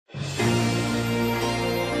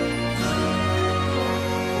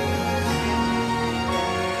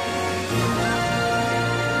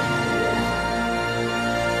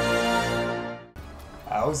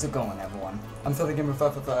How's it going, everyone? I'm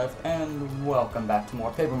PhillyGamer555, and welcome back to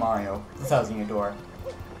more Paper Mario: The Thousand Year Door.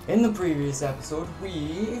 In the previous episode,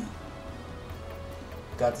 we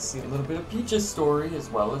got to see a little bit of Peach's story, as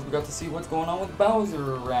well as we got to see what's going on with Bowser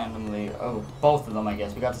randomly. Oh, both of them, I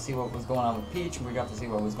guess. We got to see what was going on with Peach, and we got to see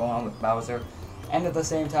what was going on with Bowser. And at the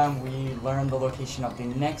same time, we learned the location of the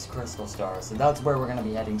next Crystal Star. So that's where we're going to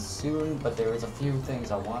be heading soon, but there is a few things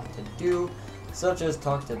I want to do, such as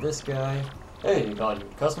talk to this guy. Hey,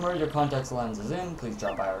 valued customer, your contact lens is in. Please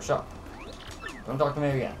drop by our shop. Don't talk to me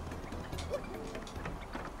again.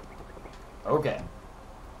 Okay.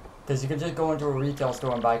 Because you can just go into a retail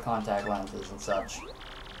store and buy contact lenses and such.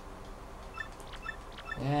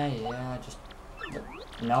 Yeah, just...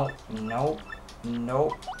 Nope.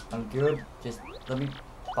 I'm good. Just let me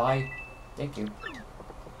buy. Thank you.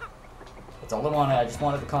 That's all I wanted. I just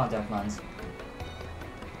wanted the contact lens.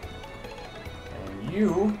 And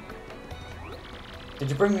you... Did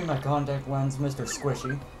you bring me my contact lens, Mr.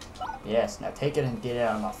 Squishy? Yes, now take it and get it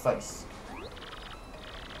out of my face.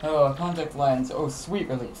 Oh, a contact lens. Oh, sweet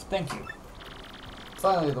relief. Thank you.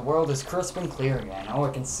 Finally, the world is crisp and clear again. Oh, I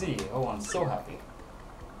can see. Oh, I'm so happy.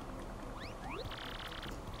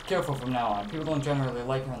 Careful from now on. People don't generally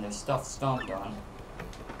like having their stuff stomped on.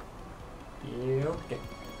 Yeah, okay.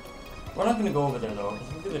 We're not going to go over there, though,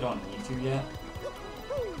 because we really don't need to yet.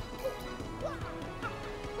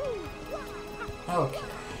 Okay.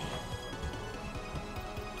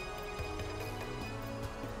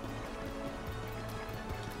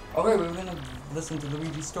 Alright, we're gonna listen to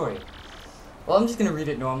Luigi's story. Well, I'm just gonna read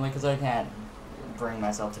it normally because I can't bring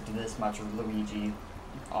myself to do this much of Luigi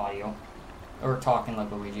audio. Or talking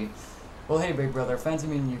like Luigi. Well, hey, big brother, fancy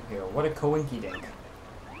meeting you here. What a coinky-dink.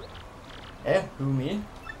 Eh, who, me?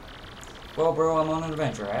 Well, bro, I'm on an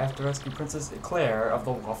adventure. I have to rescue Princess Claire of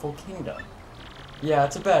the Waffle Kingdom. Yeah,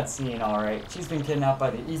 it's a bad scene, alright. She's been kidnapped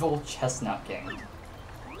by the evil Chestnut King.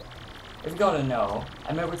 If you gotta know,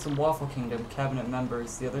 I met with some Waffle Kingdom cabinet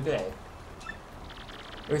members the other day.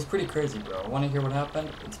 It was pretty crazy, bro. Wanna hear what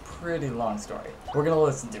happened? It's a pretty long story. We're gonna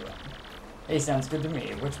listen to it. Hey, sounds good to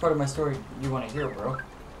me. Which part of my story do you wanna hear, bro?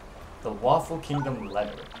 The Waffle Kingdom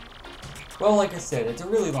letter. Well, like I said, it's a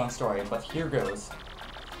really long story, but here goes.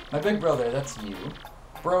 My big brother, that's you.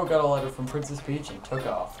 Bro got a letter from Princess Peach and took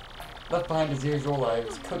off. Left behind his usual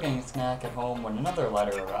lives, cooking a snack at home when another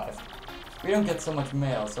letter arrived. We don't get so much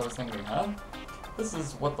mail, so I was thinking, huh? This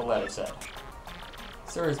is what the letter said.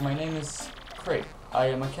 Sirs, my name is Crepe. I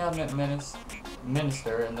am a cabinet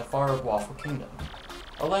minister in the far Waffle Kingdom.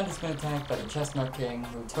 Our land has been attacked by the Chestnut King,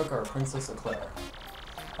 who took our Princess Claire.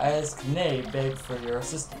 I ask, nay, beg for your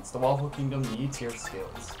assistance. The Waffle Kingdom needs your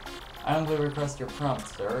skills. I humbly request your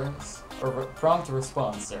prompt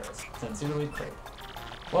response, sirs. Sincerely, Crepe.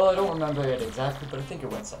 Well, I don't remember it exactly, but I think it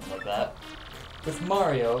went something like that. With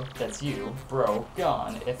Mario, that's you, bro,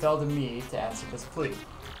 gone, it fell to me to answer this plea.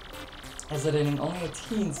 Hesitating only a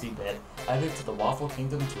teensy bit, I looked to the Waffle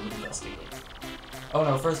Kingdom to investigate. Oh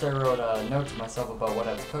no, first I wrote a note to myself about what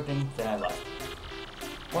I was cooking, then I left.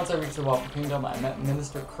 Once I reached the Waffle Kingdom, I met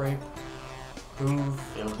Minister Crepe, who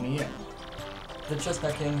filled me in. The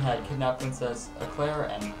Chestnut King had kidnapped Princess Claire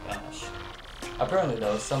and vanished. Apparently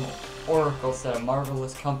though, some oracle said a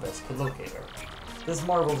marvelous compass could locate her. This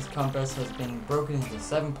marvelous compass has been broken into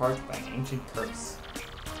 7 parts by an ancient curse.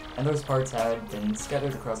 And those parts had been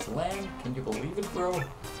scattered across the land. Can you believe it, bro?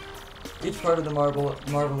 Each part of the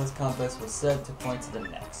marvelous compass was said to point to the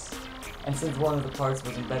next. And since one of the parts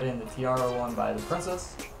was embedded in the tiara worn by the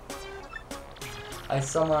princess, I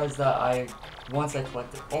summarized that once I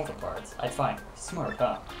collected all the parts, I'd find her. Smart,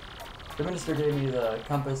 huh? The minister gave me the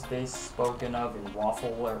compass base spoken of in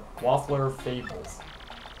Waffler Fables.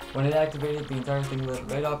 When it activated, the entire thing lit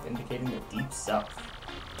right up, indicating the deep south.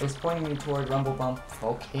 It was pointing me toward Rumble Bump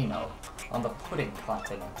Volcano on the Pudding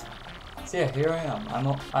Continent. So yeah, here I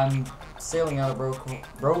am. I'm sailing out of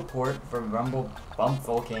Roadport from Rumble Bump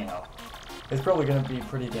Volcano. It's probably gonna be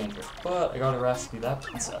pretty dangerous, but I gotta rescue that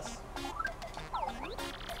princess.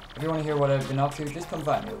 If you want to hear what I've been up to, just come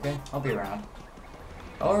find me, okay? I'll be around.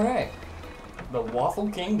 Alright. The Waffle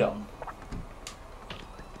Kingdom.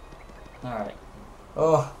 Alright.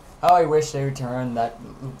 Oh, how I wish they would turn that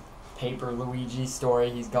Paper Luigi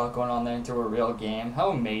story he's got going on there into a real game.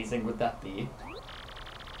 How amazing would that be?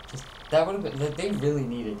 Just, that would have been, they really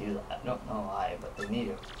need to do that. I don't know why, but they need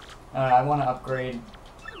to. I want to upgrade.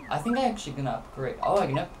 I think I'm actually going to upgrade. Oh, I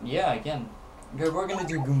can yeah, I can. Okay, we're going to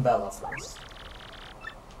do Goombella first.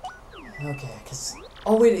 Okay, because...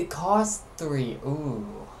 Oh, wait, it costs 3.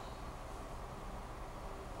 Ooh.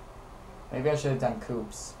 Maybe I should have done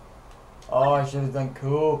Koops. Oh, I should have done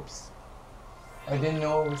Koops. I didn't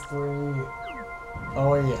know it was 3.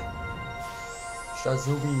 Oh yeah.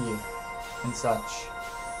 Shazubi and such.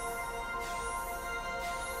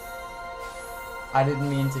 I didn't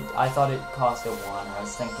mean to. I thought it cost a 1. I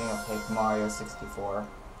was thinking of Paper Mario 64.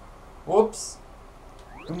 Whoops.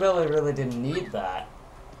 Goombella really didn't need that.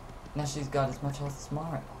 Now she's got as much health as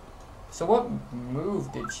Mario. So what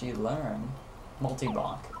move did she learn?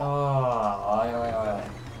 Multi-bonk. Oh,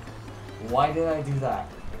 wait. Why did I do that?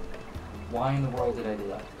 Why in the world did I do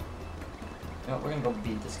that? You know, we're gonna go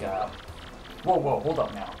beat this guy up. Whoa, hold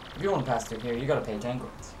up now. If you want to pass through here, you gotta pay 10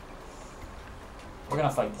 coins. We're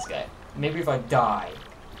gonna fight this guy. Maybe if I die,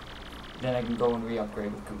 then I can go and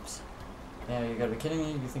re-upgrade with Goops. Yeah, you gotta be kidding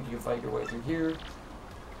me. You think you can fight your way through here?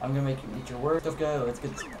 I'm gonna make you eat your words. Tough guy, let's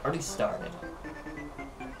get this party started.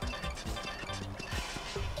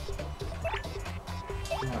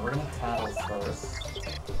 Yeah, we're gonna tattle first.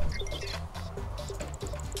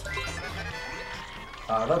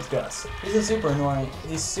 That's Gus. He's super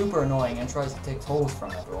annoying and tries to take tolls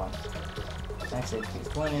from everyone. Actually, he's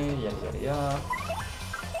 20, yada yada.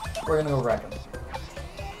 We're gonna go wreck him.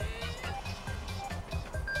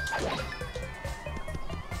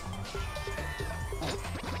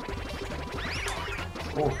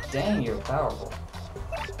 Oh, dang, you're powerful.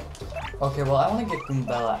 Okay, well, I want to get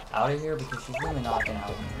Goombella out of here because she's really not gonna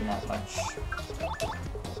help me that much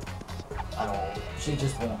at all. She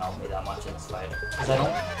just won't help me that much in this fight. Because I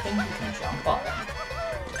don't think you can jump on them.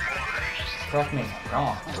 Correct me if I'm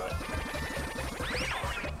wrong, but...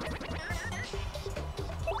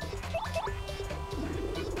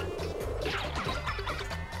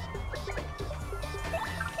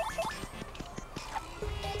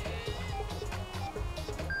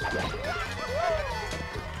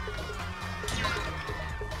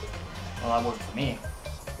 Well, that worked for me.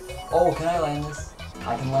 Oh, can I land this?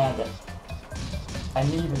 I can land it. I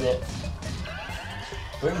needed it.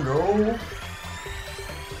 Bingo!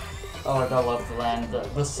 Oh, I gotta love to land.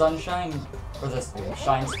 The sunshine, or the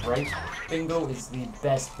shine sprite bingo is the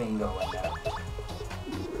best bingo in there.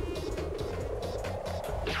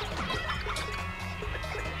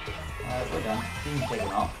 Alright, we're done. You can take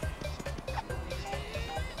it off.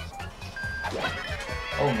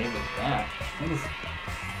 Oh, maybe, yeah. Oof.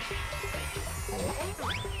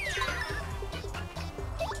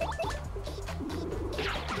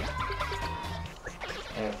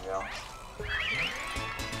 There we go.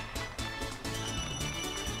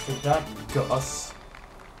 Take that, Gus.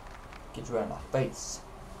 Get you out of my face.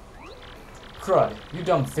 Crud, you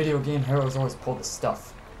dumb video game heroes always pull this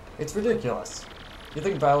stuff. It's ridiculous. You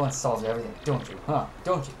think violence solves everything, don't you? Huh?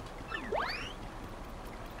 Don't you?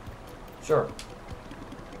 Sure.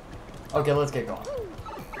 Okay, let's get going.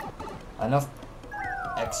 Enough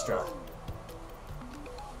extra.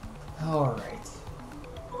 Alright.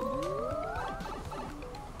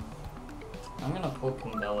 I'm gonna pull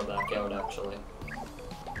Goombella back out, actually.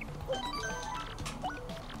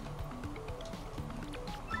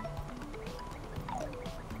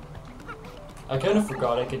 I kind of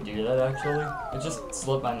forgot I could do that, actually. It just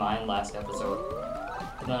slipped my mind last episode.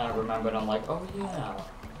 And then I remembered, I'm like, oh yeah.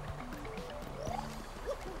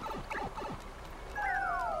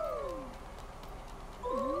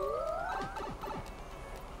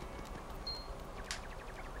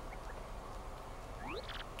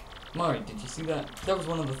 Mari, did you see that? That was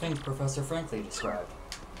one of the things Professor Franklin described.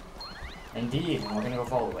 Indeed, and we're gonna go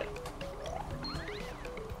follow it.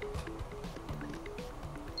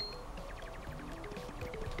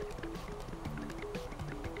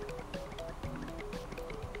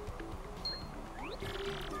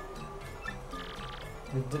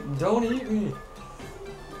 Don't eat me!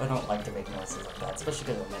 I don't like to make noises like that,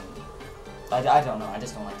 especially because I'm in... I don't know, I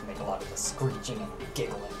just don't like to make a lot of the screeching and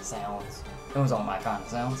giggling sounds. Those aren't my kind of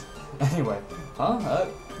sounds. Anyway, huh?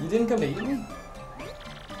 You didn't come to eat me?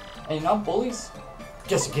 And you're not bullies?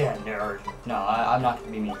 Guess again, nerd. No, I'm not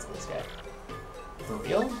gonna be mean to this guy. For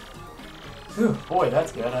real? Whew, boy,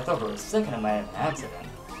 that's good. I thought for a second I might have an accident.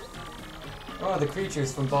 Oh, the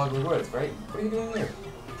creatures from Boggly Woods, right? What are you doing here?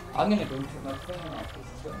 I'm gonna go turn my fan off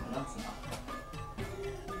because it's going nuts now.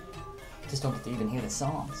 Just don't get to even hear the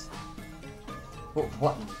songs.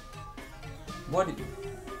 What?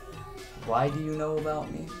 Why do you know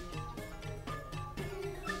about me?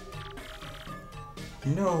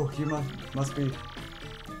 No, you must be...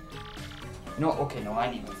 No, okay, no,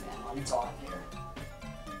 I need my fan on. It's on here.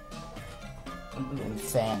 I'm getting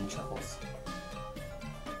fan troubles.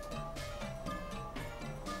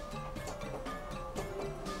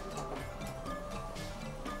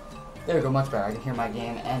 There we go, much better. I can hear my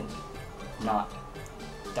game and not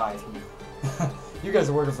die of heat. You guys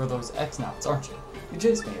are working for those X-Nauts, aren't you? You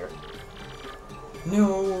chased me here.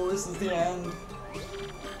 No, this is the end.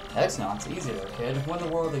 X-Naught's easy there, kid. What in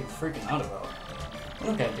the world are you freaking out about? We're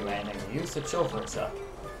not gonna do anything to you, so chill for a sec.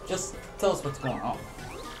 Just tell us what's going on.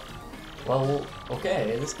 Well,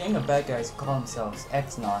 okay, this gang of bad guys who call themselves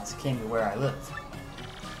X-Naughts came to where I live.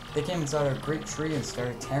 They came inside our great tree and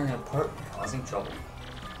started tearing it apart and causing trouble.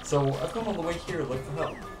 So I've come all the way here to look for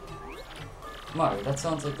help. Mario, that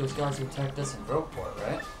sounds like those guys who attacked us in Rogueport,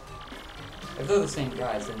 right? If they're the same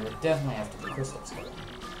guys, then they're definitely after the Crystal Star.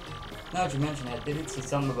 Now that you mention it, they did say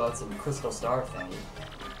something about some Crystal Star thingy.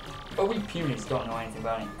 But we punies don't know anything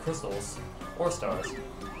about any crystals or stars.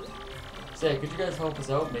 Say, could you guys help us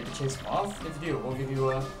out? Maybe chase them off? If you do, we'll give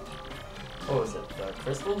you a... Oh, is it the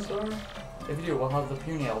Crystal Star? If you do, we'll have the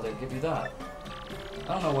Puny Elder give you that.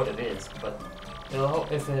 I don't know what it is, but it'll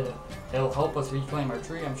help it'll help us reclaim our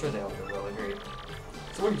tree. I'm sure the Elder will agree.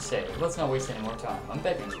 So what do you say? Let's not waste any more time. I'm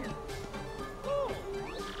begging you.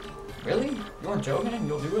 Really? You weren't joking and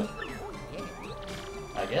you'll do it?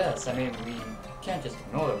 I guess. I mean, we can't just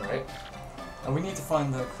ignore them, right? And we need to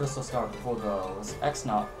find the Crystal Star before those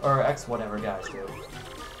X-Naught, or X-whatever guys do.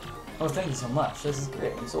 Oh, thank you so much. This is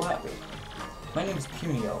great. I'm so happy. My name is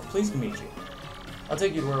Punio. Pleased to meet you. I'll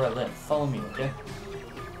take you to where I live. Follow me, okay?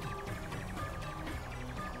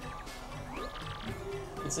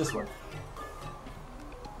 It's this way.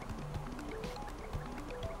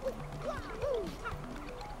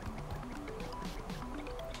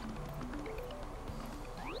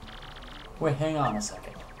 Wait, hang on a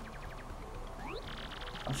second.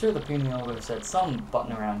 I'm sure the Puny Elder said some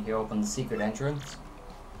button around here opened the secret entrance.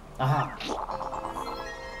 Aha!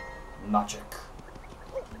 Magic.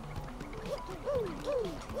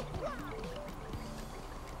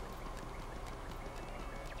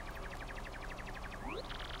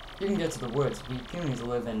 You can get to the woods. We Punies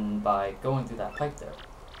live in by going through that pipe there.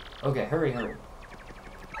 Okay, hurry, hurry.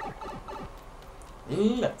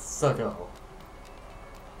 Let's go.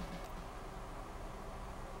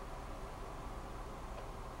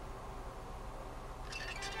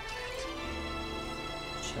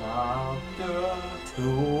 Chapter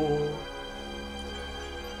 2.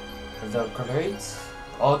 The Great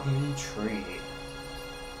Boggly Tree.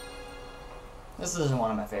 This isn't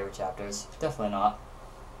one of my favorite chapters. Definitely not.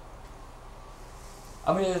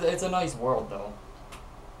 I mean, it's a nice world though.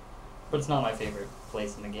 But it's not my favorite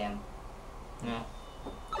place in the game. Yeah.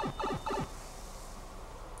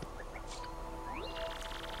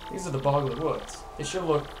 These are the Boggly Woods. They sure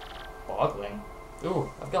look boggling. Ooh,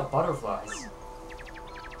 I've got butterflies.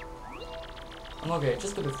 Okay,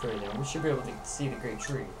 just a bit further, we should be able to see the great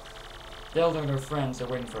tree. The Elder and her friends are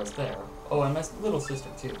waiting for us there. Oh, and my little sister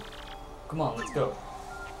too. Come on, let's go.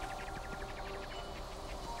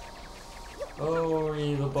 Oh,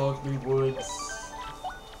 the Boggly Woods.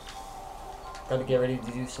 Gotta get ready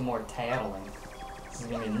to do some more tattling. This is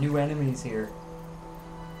gonna be new enemies here.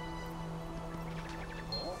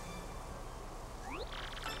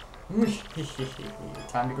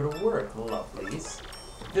 Time to go to work, lovelies.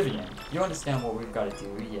 Vivian, you understand what we've got to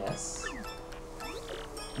do, yes?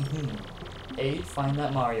 A, find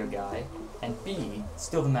that Mario guy, and B,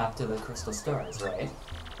 steal the map to the Crystal Stars, right?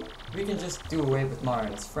 We can just do away with Mario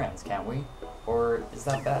and his friends, can't we? Or is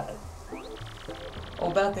that bad?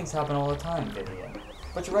 Oh, bad things happen all the time, Vivian.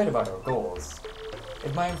 But you're right about our goals.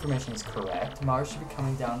 If my information is correct, Mario should be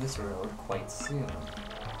coming down this road quite soon.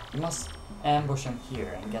 You must ambush him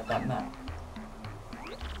here and get that map.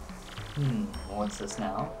 What's this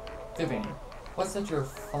now? Vivian, what's that you're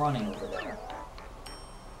fawning over there?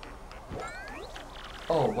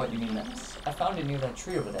 Oh, what, you mean this? I found it near that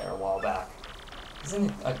tree over there a while back.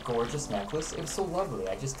 Isn't it a gorgeous necklace? It was so lovely,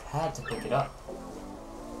 I just had to pick it up.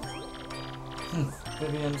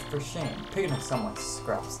 Vivian, for shame. Picking up someone's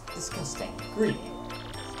scraps. Disgusting. Greedy.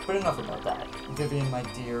 But enough about that. Vivian, my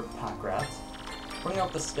dear pack rat. Bring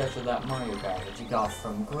out the sketch of that Mario guy that you got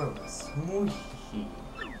from Gross. Moohee.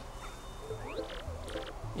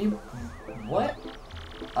 You... what?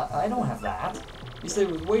 I don't have that. You said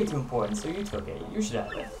it was way too important, so you took it. You should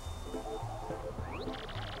have it.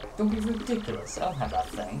 Don't be ridiculous. I don't have that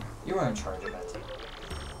thing. You were in charge of it.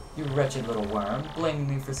 You wretched little worm, blaming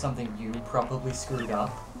me for something you probably screwed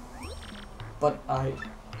up. But I...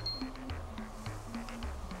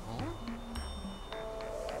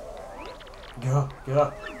 Go.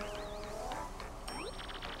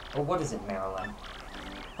 Oh, what is it, Marilyn?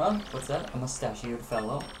 Huh? What's that? A mustachioed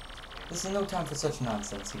fellow? This is no time for such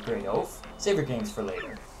nonsense, you great oaf. Save your games for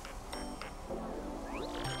later.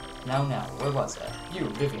 Now, where was I? You,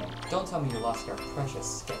 Vivian, don't tell me you lost your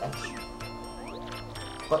precious sketch.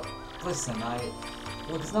 But, listen,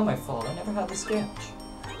 well, it's not my fault. I never had the sketch.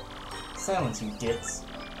 Silence, you dits.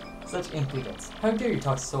 Such impudence. How dare you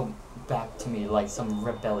talk so back to me like some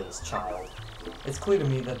rebellious child? It's clear to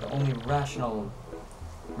me that the only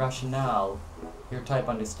rationale your type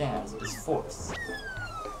understands is force.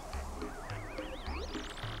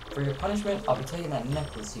 For your punishment, I'll be taking that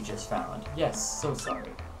necklace you just found. Yes, so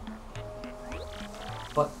sorry.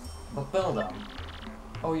 But Beldam.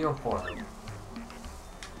 Oh, you're horrid.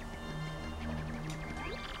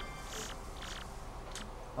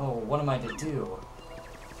 Oh, what am I to do?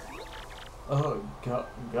 Oh, Guh?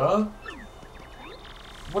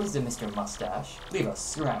 What is it, Mr. Mustache? Leave us,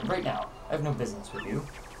 scram, right now. I have no business with you.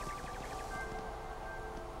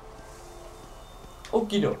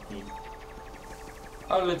 Okie dokie.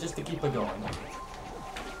 I'll just to keep it going.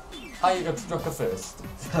 I got struck first.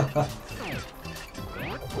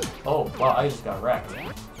 Oh, wow, I just got wrecked.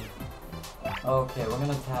 Okay, we're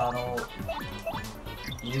gonna tattle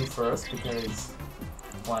you first because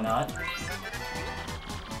why not?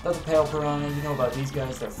 That's a pale piranha. You know about these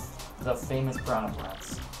guys. They're the famous piranha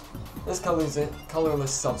plants. This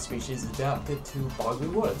colorless subspecies adapted to Boggly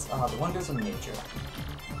Woods. The wonders of nature.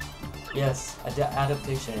 Yes,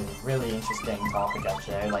 adaptation is a really interesting topic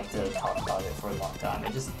actually. I like to talk about it for a long time.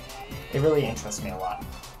 It really interests me a lot.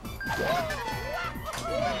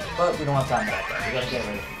 But we don't have time for that though. We gotta get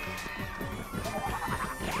rid of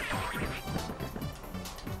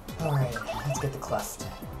it. Alright, let's get the cleft.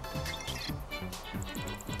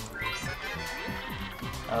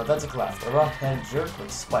 That's a cleft. A rock-headed jerk with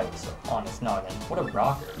spikes on his noggin. What a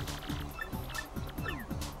rocker.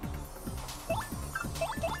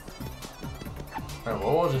 Alright,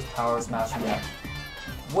 well, we'll just power smash him there.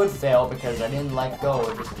 Would fail because I didn't let go,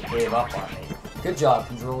 it just gave up on me. Good job,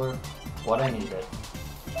 controller. What I needed.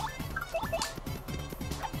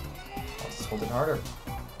 Let's just hold it harder.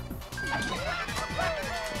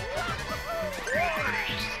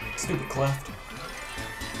 Stupid cleft.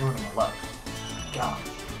 Ruining my luck. God.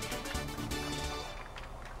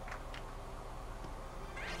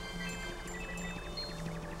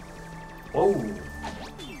 Whoa!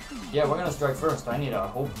 Yeah, we're gonna strike first. I need to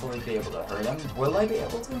hopefully be able to hurt him. Will I be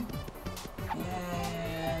able to?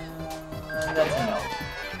 Yeah, that's a no.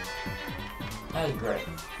 That is great.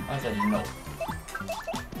 That's a no.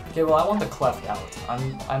 Okay, well I want the cleft out.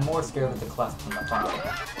 I'm more scared of the cleft than the front.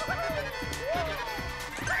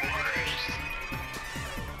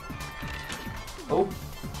 Oh.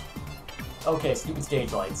 Okay, stupid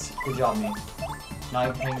stage lights. Good job, me. Not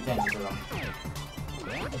even paying attention to them.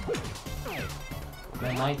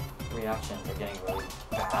 Man, my reactions are getting really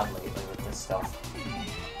bad lately with this stuff.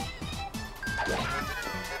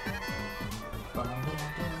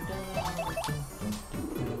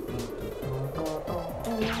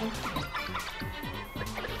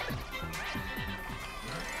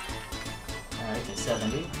 Alright, to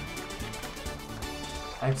 70.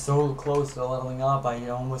 I'm so close to leveling up, I can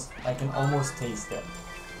almost taste it.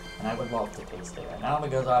 And I would love to taste it right now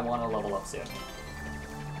because I want to level up soon.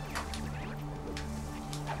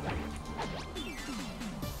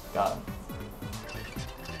 Got him.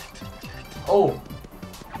 Oh!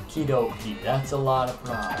 Kidoki, that's a lot of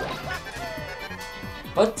piranha.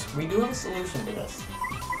 But we do have a solution to this.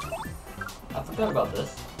 I forgot about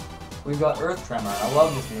this. We've got Earth Tremor, and I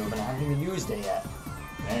love this move, and I haven't even used it yet.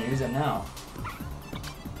 I'm gonna use it now.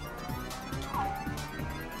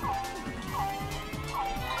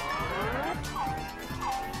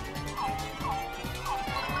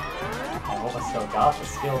 I hope I still got the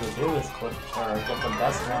skill to do this quick, or get the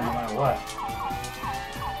best one no matter what.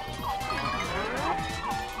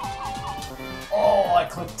 Oh, I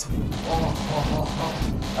clicked.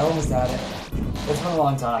 Oh. I almost had it. It's been a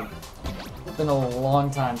long time. It's been a long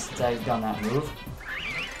time since I've done that move.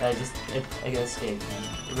 It escaped me.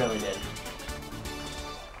 It really did.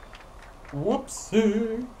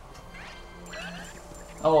 Whoopsie!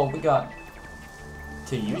 Oh, we got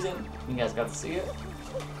to use it. You guys got to see it.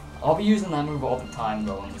 I'll be using that move all the time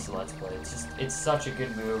though in this Let's Play. It's such a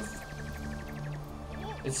good move.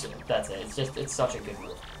 That's it. It's such a good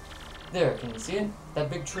move. There, can you see it?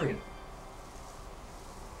 That big tree.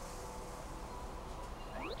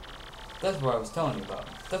 That's what I was telling you about.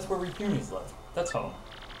 That's where we Pumies live. That's home.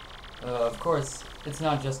 Of course, it's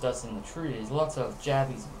not just us in the trees. Lots of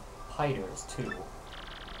jabbies and piters too.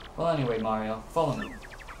 Well, anyway, Mario, follow me.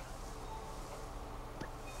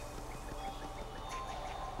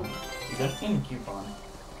 You got an coupon.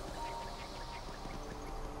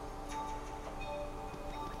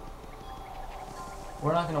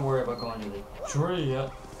 We're not gonna worry about going to the tree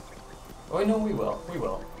yet. Oh, no, we will. We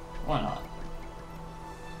will. Why not?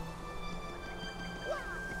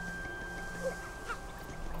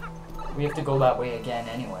 We have to go that way again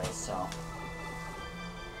anyway, so.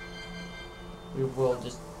 we will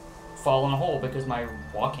just fall in a hole because my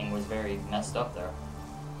walking was very messed up there.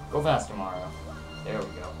 Go faster, Mario. There we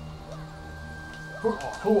go.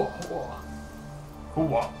 Hoo-ah, hoo-ah.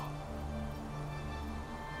 Hoo-ah.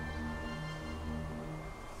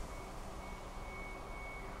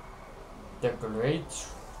 The Great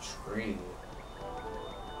Tree.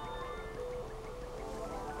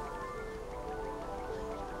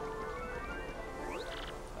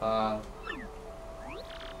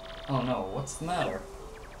 Oh no, what's the matter?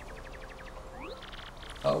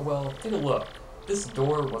 Oh well, take a look. This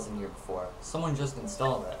door wasn't here before. Someone just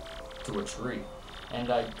installed it to a tree, and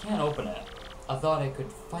I can't open it. I thought I could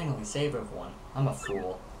finally save everyone. I'm a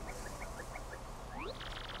fool.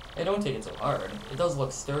 Hey, don't take it so hard. It does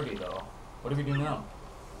look sturdy though. What do we do now?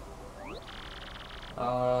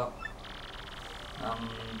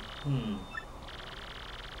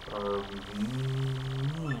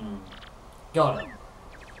 Got it.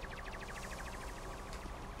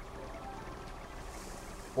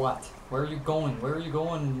 What? Where are you going? Where are you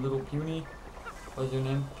going, little puny? What's your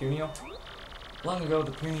name? Punio? Long ago,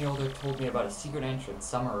 the puny elder told me about a secret entrance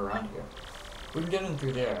somewhere around here. We can get in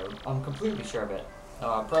through there. I'm completely sure of it.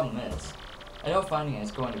 Problem is, I know finding it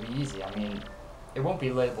is going to be easy. I mean, it won't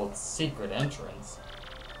be labeled secret entrance.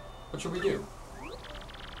 What should we do?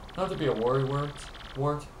 Not to be a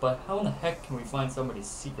wart, but how in the heck can we find somebody's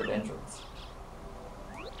secret entrance?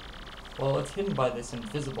 Well, it's hidden by this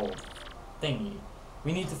invisible thingy.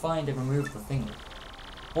 We need to find and remove the thingy.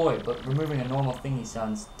 Boy, but removing a normal thingy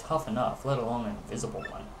sounds tough enough, let alone an invisible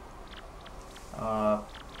one.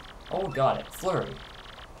 Oh, got it. Flurry.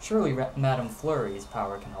 Surely Madame Flurry's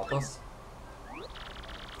power can help us.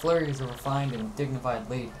 Flurry is a refined and dignified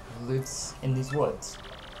lady who lives in these woods.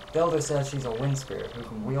 The elder says she's a wind spirit who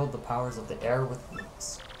can wield the powers of the air with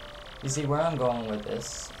wings. You see, where I'm going with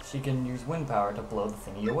this, she can use wind power to blow the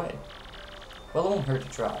thingy away. Well, it won't hurt to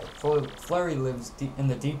try. Flurry lives in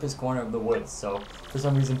the deepest corner of the woods, so for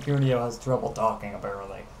some reason Punio has trouble talking,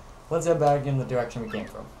 apparently. Let's head back in the direction we came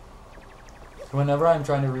from. Whenever I'm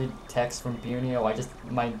trying to read text from Punio,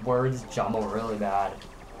 my words jumble really bad.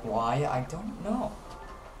 Why? I don't know.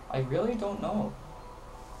 I really don't know.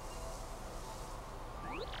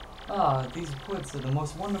 Ah, these woods are the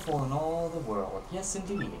most wonderful in all the world. Yes,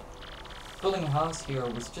 indeed. Building a house here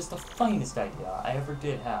was just the finest idea I ever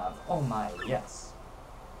did have. Oh my, yes.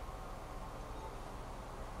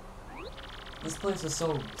 This place is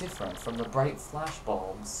so different from the bright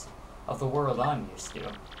flashbulbs of the world I'm used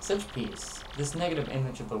to. Such peace. This negative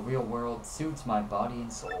image of the real world suits my body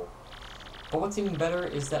and soul. But what's even better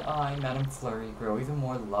is that I, Madame Flurry, grow even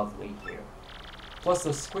more lovely here. Plus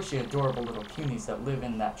those squishy, adorable little punies that live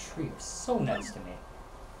in that tree are so nice to me.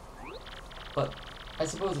 But I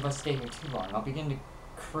suppose if I stay here too long, I'll begin to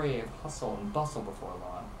crave hustle and bustle before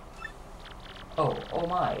long. Oh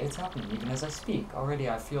my, it's happening even as I speak. Already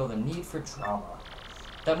I feel the need for drama.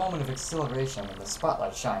 That moment of exhilaration when the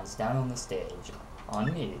spotlight shines down on the stage.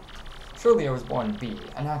 On me. Surely I was born to be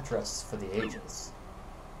an actress for the ages.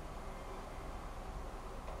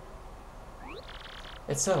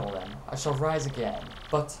 It's settled then. I shall rise again.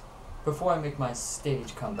 But before I make my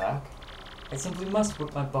stage comeback, I simply must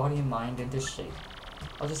put my body and mind into shape.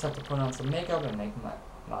 I'll just have to put on some makeup and make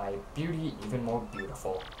my beauty even more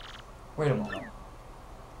beautiful. Wait a moment.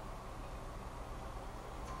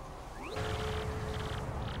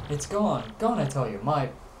 It's gone. Gone, I tell you. My...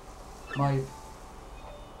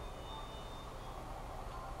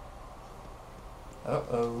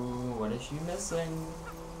 Uh-oh. What is she missing?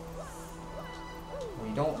 We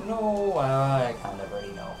don't know. I kind of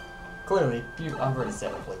already know. Clearly, I've already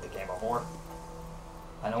said I've played the game before.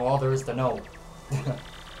 I know all there is to know.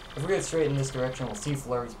 If we get straight in this direction, we'll see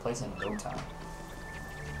Flurry's place in no time.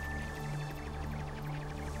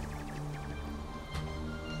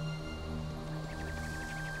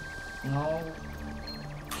 No.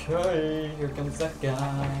 Okay, here comes that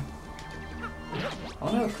guy. I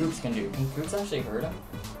wonder what Koops can do. Can Koops actually hurt him?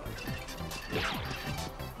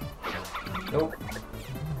 Nope.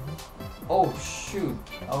 Oh shoot.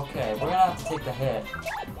 Okay, we're gonna have to take the hit.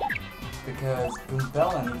 Because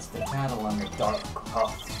Goombella needs to tattle on the Dark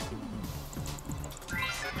Puff.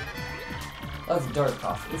 That's Dark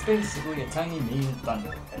Puff. It's basically a tiny mean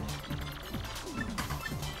thunderhead.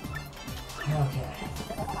 Okay.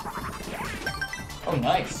 Oh,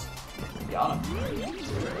 nice. Got him.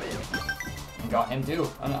 Got him too.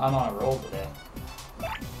 I'm on a roll today.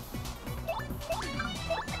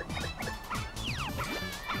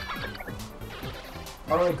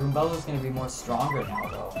 Alright, Goombella's gonna be more stronger now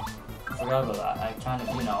though. Forgot about that. I kind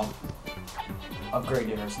of, you know,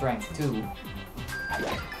 upgraded her strength too.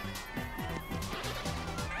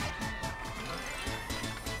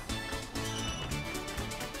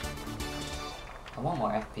 I want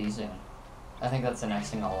more FP soon. I think that's the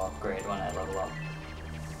next thing I'll upgrade when I level up.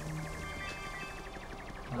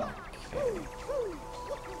 Okay.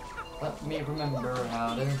 Let me remember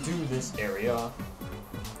how to do this area.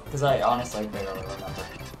 Because I honestly barely remember.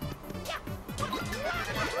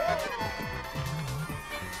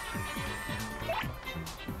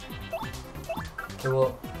 Okay,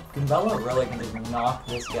 well, Goombella really can just knock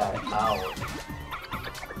this guy out.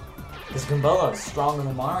 Because Goombella is stronger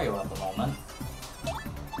than Mario at the moment.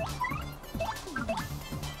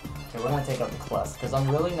 Okay, we're gonna take out the Clef, because I'm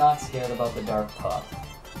really not scared about the Dark Pup.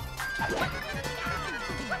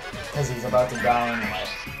 Because he's about to die anyway.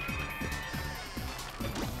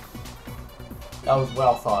 That was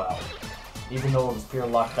well thought out. Even though it was pure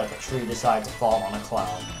luck that the tree decided to fall on a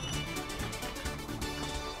clown.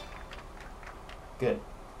 Good.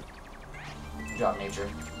 Good job, nature.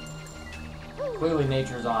 Clearly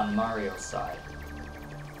nature's on Mario's side.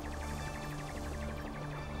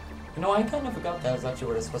 You know, I kind of forgot that was actually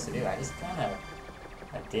what I was supposed to do. I just kind of...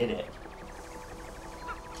 I did it.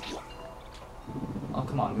 Oh,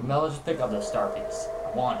 come on, Goombella, just pick up the star piece.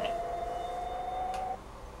 I want it.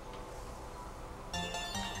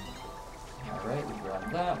 Alright, we grab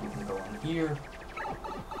that. We can go in here.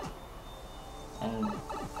 And...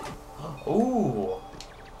 Ooh!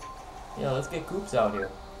 Yeah, let's get Koops out here.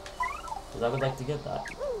 Because I would like to get that.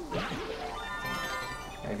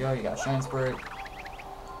 There you go, you got Shine Spurt.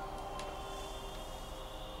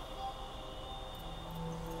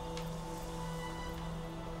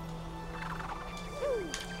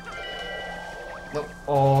 Nope.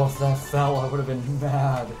 Oh, if that fell, I would have been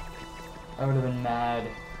mad. I would have been mad.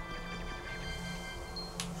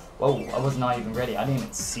 Whoa, I was not even ready. I didn't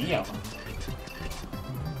even see him.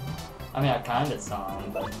 I mean, I kind of saw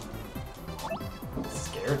him, but it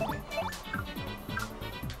scared me.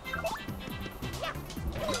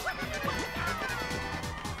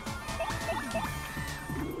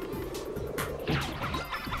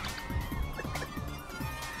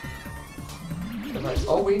 Like,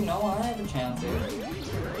 oh wait, no, I have a chance here.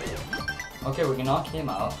 Okay, we can knock him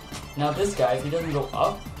out. Now this guy, if he doesn't go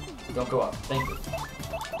up, don't go up. Thank you.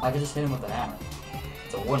 I can just hit him with a hammer.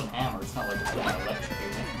 It's a wooden hammer. It's not like it's gonna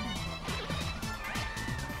electrocute me.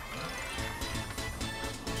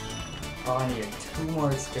 Oh, I need 2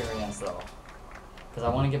 more experience though, because I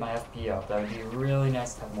want to get my FP up. That would be really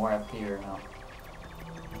nice to have more FP right now.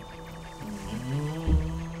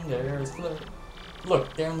 There's Flurry.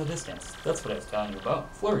 Look, there in the distance. That's what I was telling you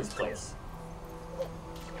about. Flurry's place.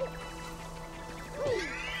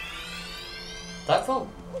 That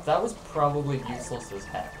was probably useless as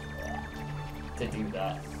heck to do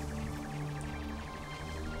that.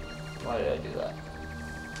 Why did I do that?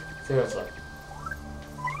 Seriously.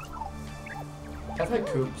 I've had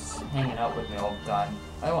Koops hanging out with me all the time.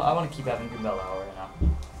 I want to keep having Goombella out right now.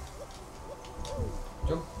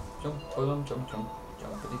 Jump, jump, jump, jump, jump.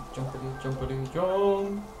 Jumpity, jumpity, jumpity,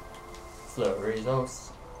 jump. Flurry's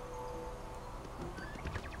house.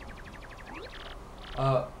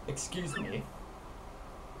 Excuse me.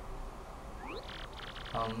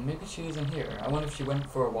 Maybe she isn't here. I wonder if she went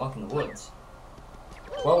for a walk in the woods.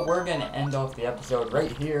 Well, we're gonna end off the episode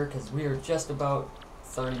right here, because we are just about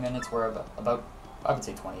 30 minutes. We're about, I would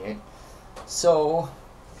say 28. So,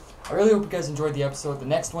 I really hope you guys enjoyed the episode. The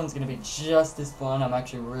next one's gonna be just as fun. I'm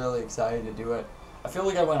actually really excited to do it. I feel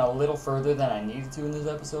like I went a little further than I needed to in this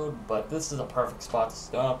episode, but this is a perfect spot to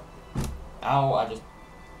stop. Ow, I just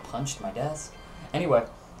punched my desk. Anyway,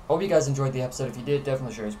 hope you guys enjoyed the episode. If you did,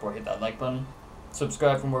 definitely show your support. Hit that like button.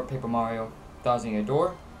 Subscribe for more Paper Mario Thousand Year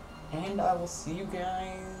Door. And I will see you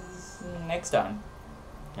guys next time.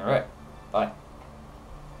 Alright, bye.